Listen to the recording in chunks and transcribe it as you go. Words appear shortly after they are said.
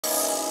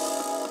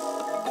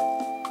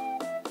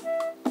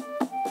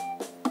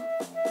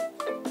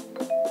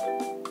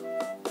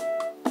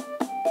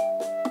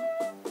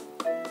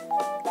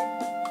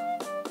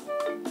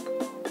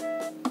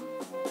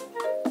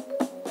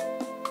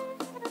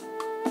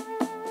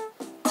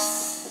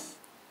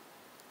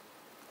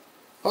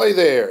Hi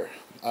there,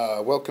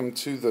 welcome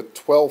to the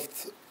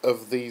 12th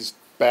of these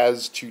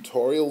Baz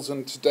tutorials,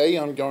 and today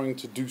I'm going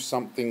to do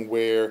something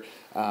where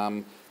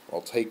I'll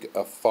take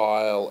a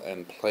file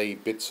and play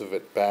bits of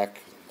it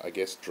back, I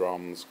guess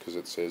drums because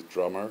it says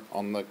drummer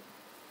on the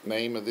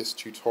name of this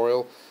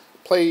tutorial,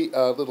 play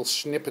little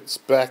snippets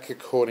back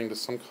according to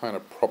some kind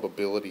of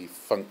probability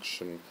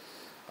function.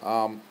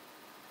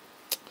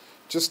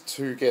 Just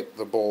to get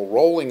the ball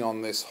rolling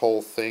on this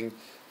whole thing,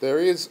 there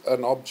is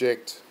an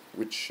object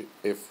which,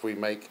 if we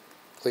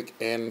click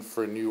N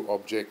for a new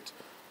object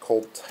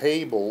called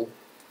table,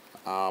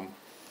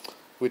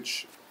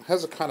 which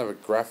has a kind of a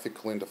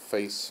graphical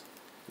interface.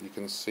 You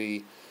can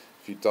see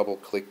if you double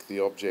click the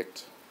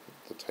object,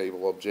 the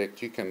table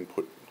object, you can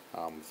put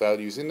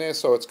values in there,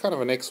 so it's kind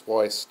of an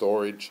XY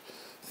storage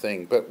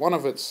thing, but one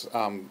of its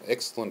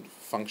excellent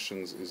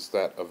functions is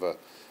that of a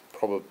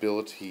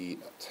probability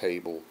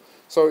table.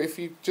 So if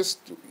you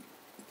just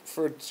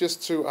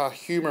to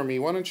humor me,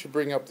 why don't you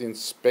bring up the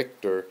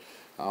inspector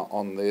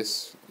on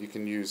this? You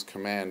can use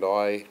Command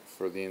I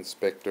for the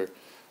inspector,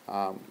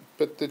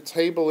 but the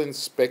table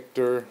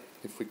inspector,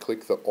 if we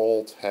click the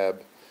All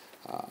tab,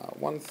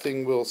 one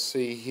thing we'll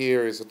see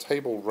here is a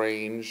table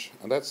range,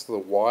 and that's the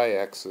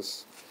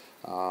Y-axis,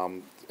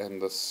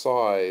 and the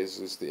size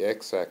is the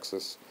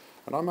X-axis.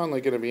 And I'm only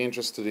going to be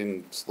interested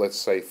in, let's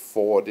say,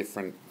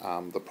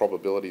 the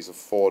probabilities of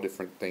 4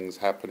 different things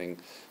happening.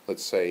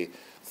 Let's say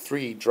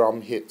 3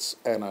 drum hits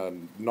and a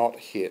not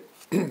hit.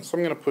 So I'm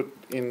going to put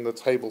in the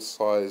table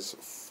size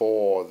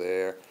 4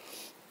 there.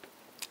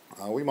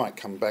 We might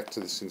come back to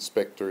this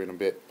inspector in a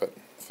bit, but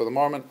for the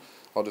moment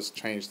I'll just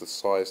change the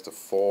size to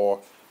 4.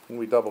 When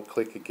we double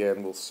click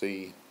again, we'll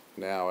see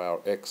now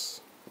our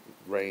X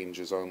range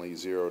is only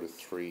 0 to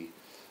 3.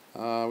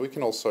 We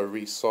can also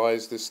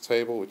resize this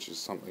table, which is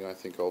something I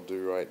think I'll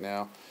do right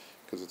now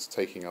because it's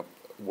taking up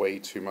way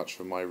too much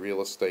of my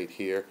real estate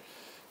here.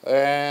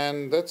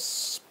 And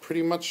that's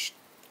pretty much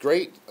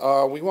great.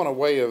 We want a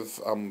way of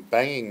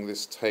banging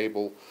this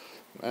table,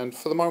 and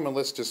for the moment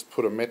let's just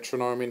put a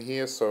metronome in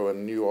here, so a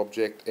new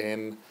object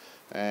N,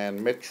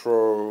 and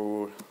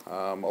metro,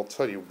 I'll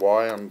tell you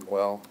why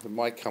it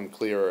might come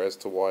clearer as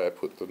to why I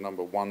put the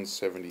number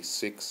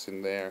 176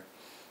 in there.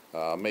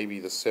 Maybe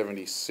the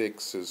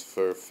 76 is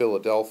for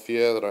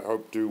Philadelphia, that I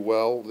hope do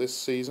well this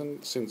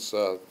season since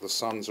the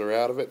Suns are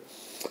out of it.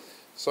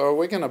 So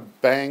we're going to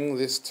bang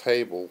this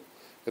table.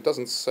 It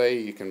doesn't say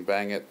you can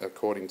bang it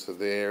according to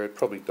there. It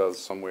probably does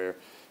somewhere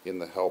in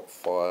the help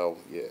file.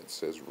 Yeah, it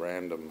says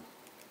random.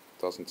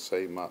 Doesn't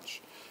say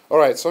much.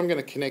 Alright, so I'm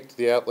going to connect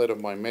the outlet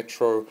of my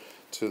Metro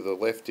to the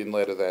left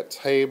inlet of that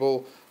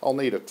table. I'll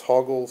need a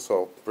toggle, so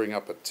I'll bring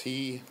up a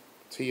T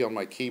on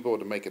my keyboard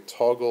to make a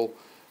toggle,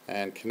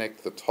 and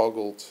connect the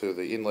toggle to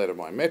the inlet of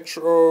my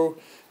Metro,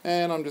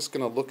 and I'm just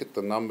going to look at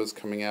the numbers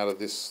coming out of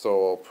this,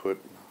 so I'll put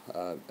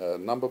a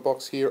number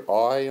box here,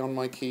 I, on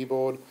my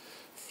keyboard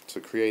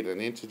to create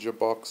an integer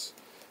box,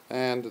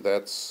 and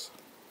that's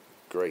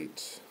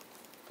great.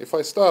 If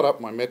I start up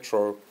my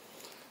Metro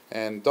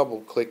and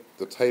double click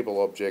the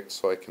table object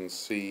so I can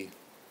see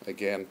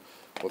again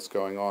what's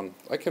going on,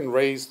 I can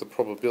raise the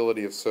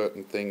probability of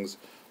certain things.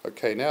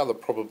 Okay, now the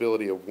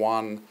probability of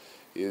 1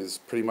 is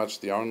pretty much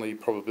the only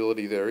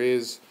probability there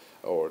is,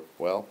 or,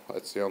 well,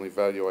 that's the only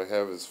value I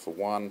have is for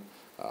 1.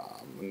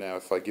 Now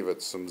if I give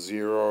it some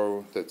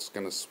 0, that's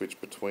going to switch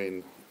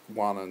between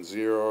 1 and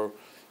 0.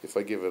 If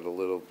I give it a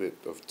little bit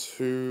of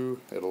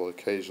 2, it'll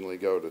occasionally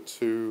go to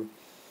 2.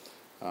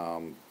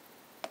 And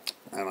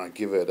I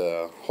give it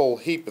a whole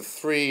heap of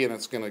 3, and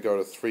it's going to go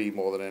to 3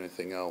 more than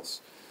anything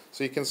else.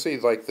 So you can see,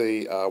 like,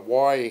 the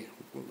Y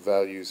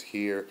values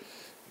here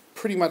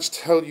pretty much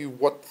tell you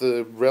what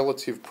the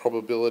relative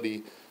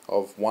probability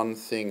of one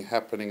thing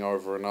happening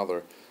over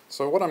another.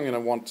 So what I'm going to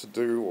want to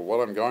do, or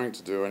what I'm going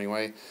to do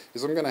anyway,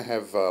 is I'm going to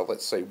have,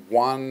 let's say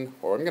 1,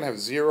 or I'm going to have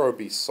 0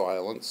 be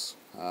silence,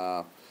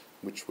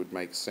 which would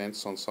make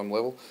sense on some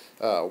level.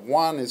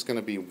 1 is going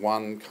to be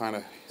one kind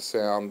of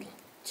sound,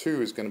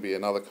 2 is going to be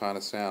another kind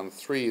of sound,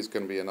 3 is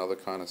going to be another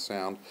kind of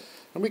sound.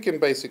 And we can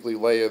basically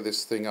layer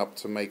this thing up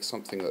to make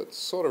something that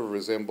sort of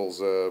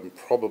resembles a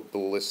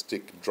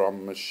probabilistic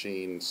drum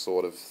machine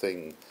sort of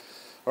thing.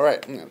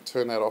 Alright, I'm going to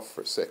turn that off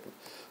for a second.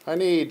 I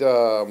need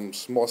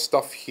some more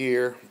stuff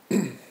here.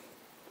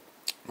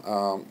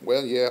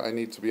 Well, yeah, I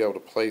need to be able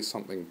to play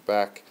something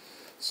back.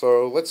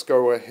 So let's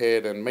go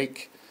ahead and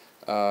make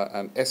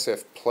an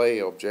SF play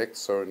object,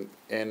 so an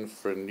N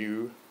for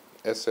new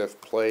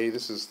SF play.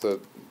 This is the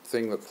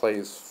thing that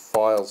plays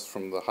files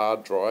from the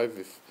hard drive,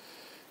 if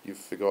you've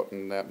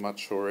forgotten that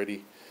much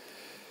already.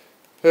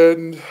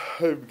 And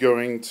I'm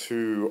going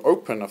to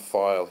open a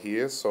file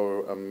here,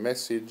 so a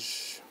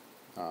message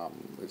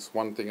is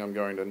one thing I'm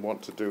going to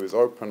want to do, is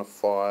open a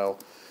file,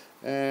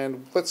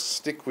 and let's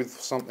stick with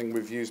something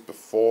we've used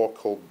before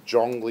called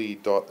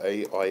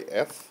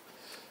jongli.aif,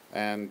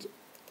 and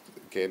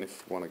again,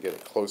 if you want to get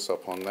a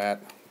close-up on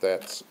that,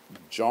 that's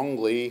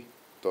jongli.aif.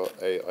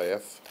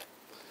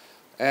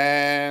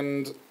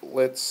 And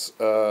let's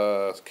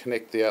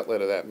connect the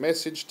outlet of that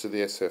message to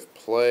the SF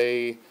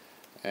play,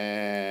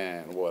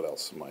 And what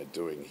else am I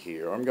doing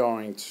here? I'm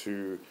going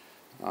to,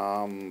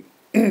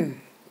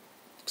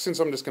 since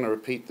I'm just going to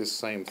repeat this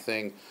same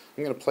thing,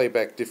 I'm going to play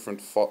back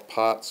different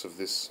parts of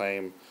this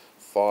same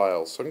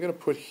file. So I'm going to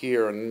put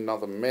here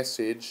another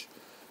message,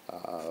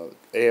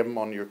 M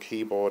on your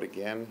keyboard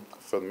again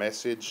for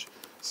message,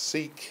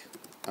 seek,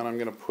 and I'm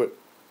going to put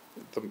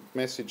the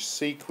message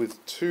seek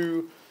with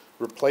two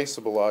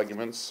replaceable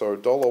arguments, so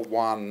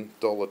 $1,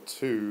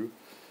 $2.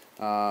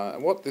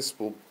 And what this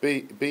will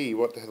be the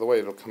way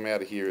it'll come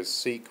out of here is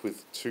seek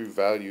with two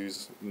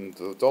values, and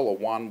the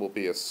 $1 will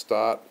be a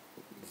start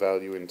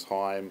value in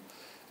time,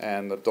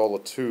 and the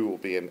 $2 will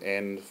be an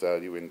end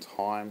value in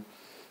time.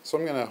 So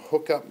I'm going to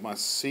hook up my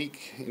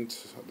seek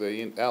into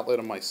the outlet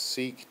of my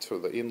seek to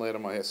the inlet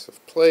of my SF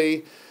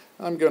play.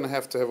 I'm going to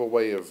have a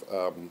way of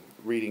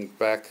reading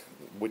back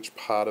which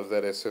part of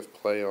that SF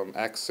play I'm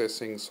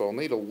accessing, so I'll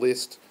need a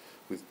list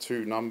with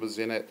two numbers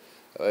in it.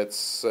 Let's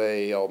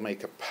say I'll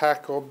make a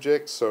pack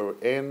object, so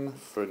N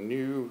for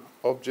new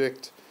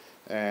object,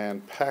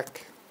 and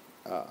pack,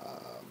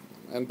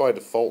 and by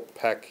default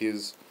pack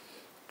is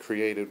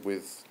created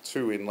with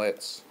two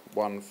inlets,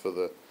 one for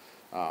the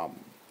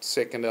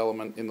second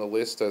element in the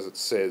list as it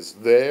says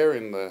there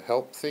in the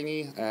help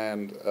thingy,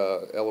 and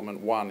element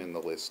 1 in the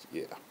list.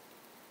 Yeah.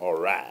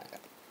 Alright.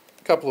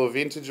 A couple of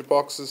integer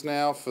boxes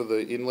now for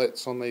the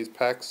inlets on these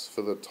packs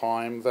for the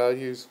time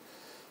values.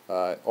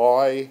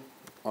 I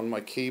on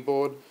my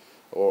keyboard,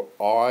 or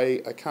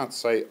I can't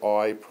say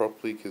I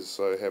properly because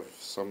I have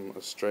some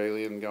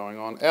Australian going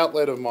on.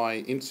 Outlet of my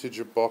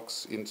integer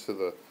box into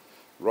the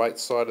right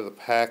side of the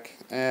pack,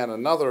 and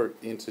another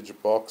integer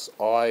box,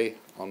 I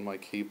on my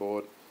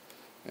keyboard,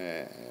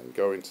 and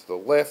go into the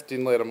left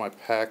inlet of my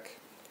pack.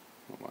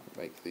 I might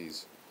make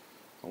these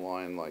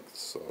align like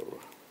so.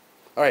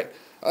 Alright,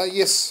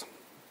 yes.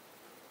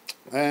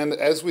 And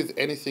as with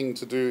anything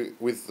to do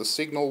with the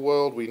signal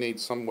world, we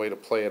need some way to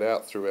play it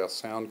out through our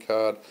sound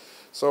card.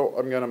 So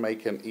I'm going to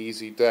make an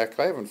Easy DAC.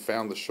 I haven't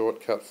found the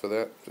shortcut for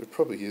that. There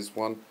probably is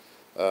one.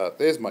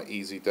 There's my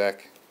Easy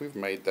DAC. We've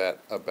made that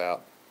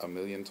about a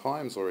million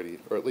times already,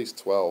 or at least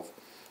 12.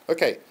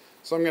 Okay,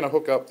 so I'm going to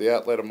hook up the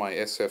outlet of my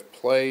SF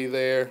play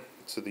there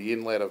to the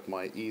inlet of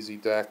my Easy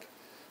DAC.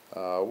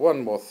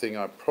 One more thing,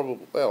 I'll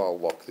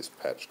lock this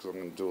patch because I'm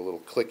going to do a little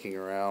clicking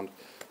around.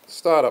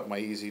 Start up my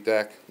Easy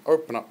DAC,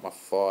 open up my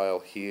file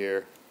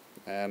here,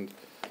 and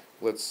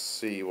let's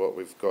see what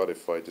we've got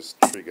if I just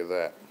trigger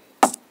that.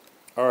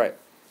 Alright,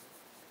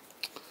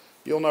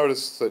 you'll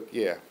notice that,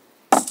 yeah,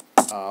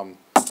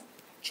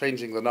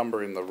 changing the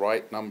number in the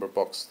right number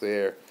box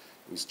there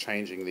is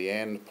changing the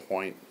end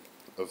point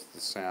of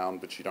the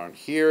sound, but you don't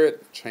hear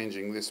it.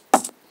 Changing this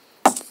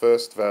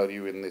first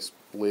value in this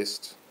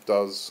list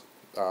does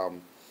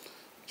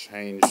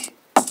change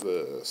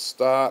the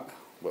start.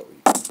 Well,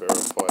 you can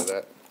verify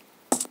that.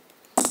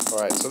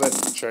 Alright, so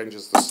that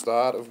changes the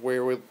start of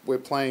where we're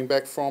playing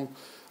back from.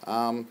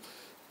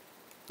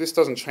 This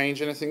doesn't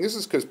change anything. This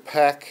is because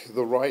pack,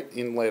 the right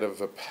inlet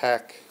of a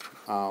pack,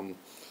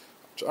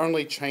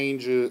 only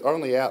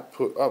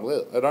output,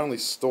 it only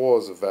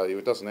stores a value,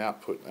 it doesn't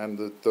output, and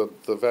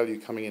the value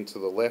coming into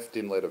the left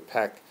inlet of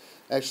pack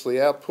actually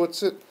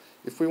outputs it.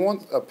 If we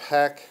want a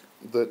pack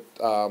that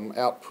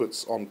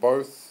outputs on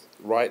both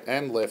right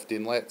and left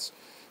inlets,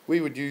 we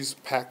would use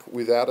pack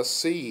without a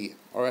C.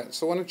 Alright,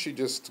 so why don't you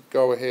just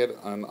go ahead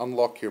and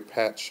unlock your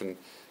patch and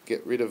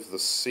get rid of the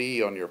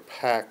C on your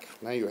pack.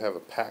 Now you have a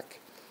pack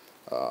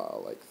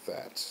like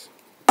that.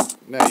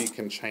 Now you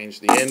can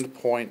change the end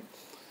point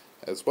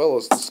as well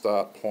as the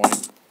start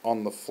point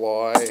on the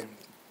fly.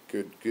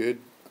 Good.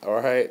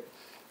 Alright,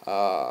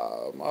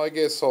 I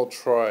guess I'll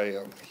try,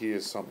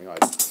 here's something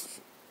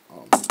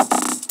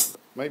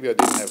maybe I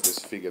didn't have this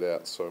figured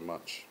out so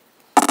much.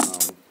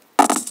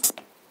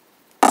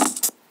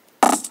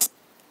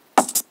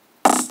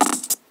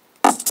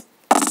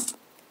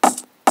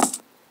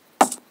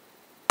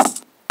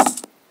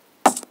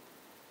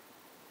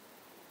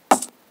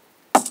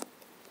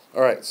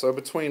 Alright, so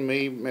between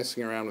me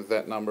messing around with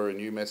that number and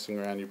you messing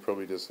around, you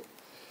probably just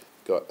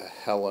got a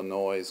hella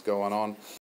noise going on.